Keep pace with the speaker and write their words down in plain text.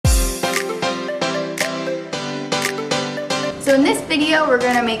So in this video, we're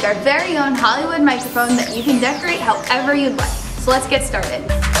gonna make our very own Hollywood microphone that you can decorate however you'd like. So let's get started.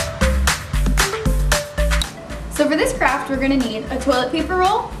 So for this craft, we're gonna need a toilet paper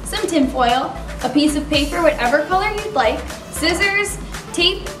roll, some tin foil, a piece of paper, whatever color you'd like, scissors,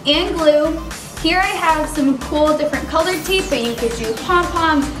 tape, and glue. Here I have some cool different colored tape, but you could do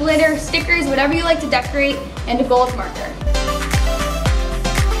pom-poms, glitter, stickers, whatever you like to decorate, and a gold marker.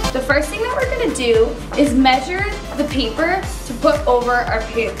 The first thing that we're gonna do is measure the paper to put over our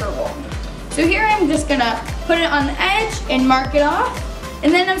paper roll. So here I'm just gonna put it on the edge and mark it off,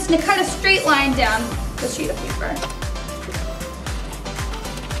 and then I'm just gonna cut a straight line down the sheet of paper.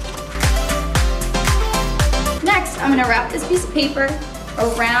 Next, I'm gonna wrap this piece of paper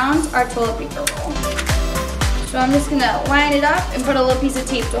around our toilet paper roll. So I'm just gonna line it up and put a little piece of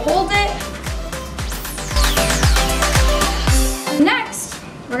tape to hold it. Next,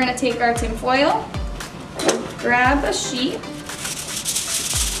 we're gonna take our tin foil, grab a sheet,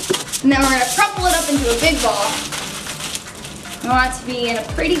 and then we're gonna crumple it up into a big ball. We want it to be in a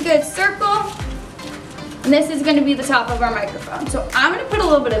pretty good circle. And this is gonna be the top of our microphone. So I'm gonna put a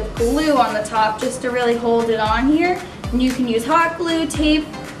little bit of glue on the top just to really hold it on here. And you can use hot glue, tape,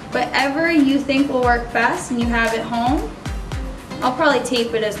 whatever you think will work best and you have at home. I'll probably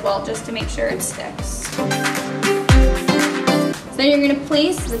tape it as well just to make sure it sticks. So then you're gonna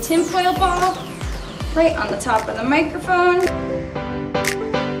place the tin foil ball right on the top of the microphone.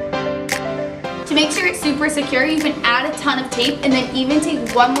 To make sure it's super secure, you can add a ton of tape and then even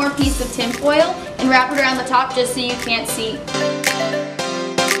take one more piece of tin foil and wrap it around the top just so you can't see.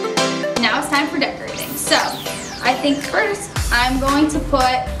 Now it's time for decorating. So I think first I'm going to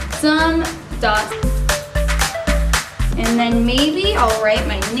put some dots. And then maybe I'll write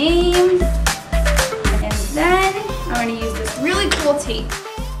my name. And then I'm going to use this really cool tape.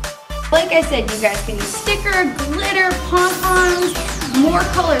 Like I said, you guys can use sticker, glitter, pom-poms, more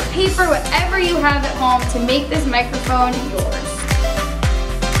colored paper, whatever you have at home to make this microphone yours.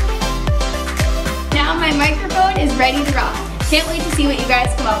 Now my microphone is ready to rock. Can't wait to see what you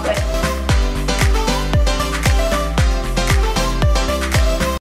guys come up with.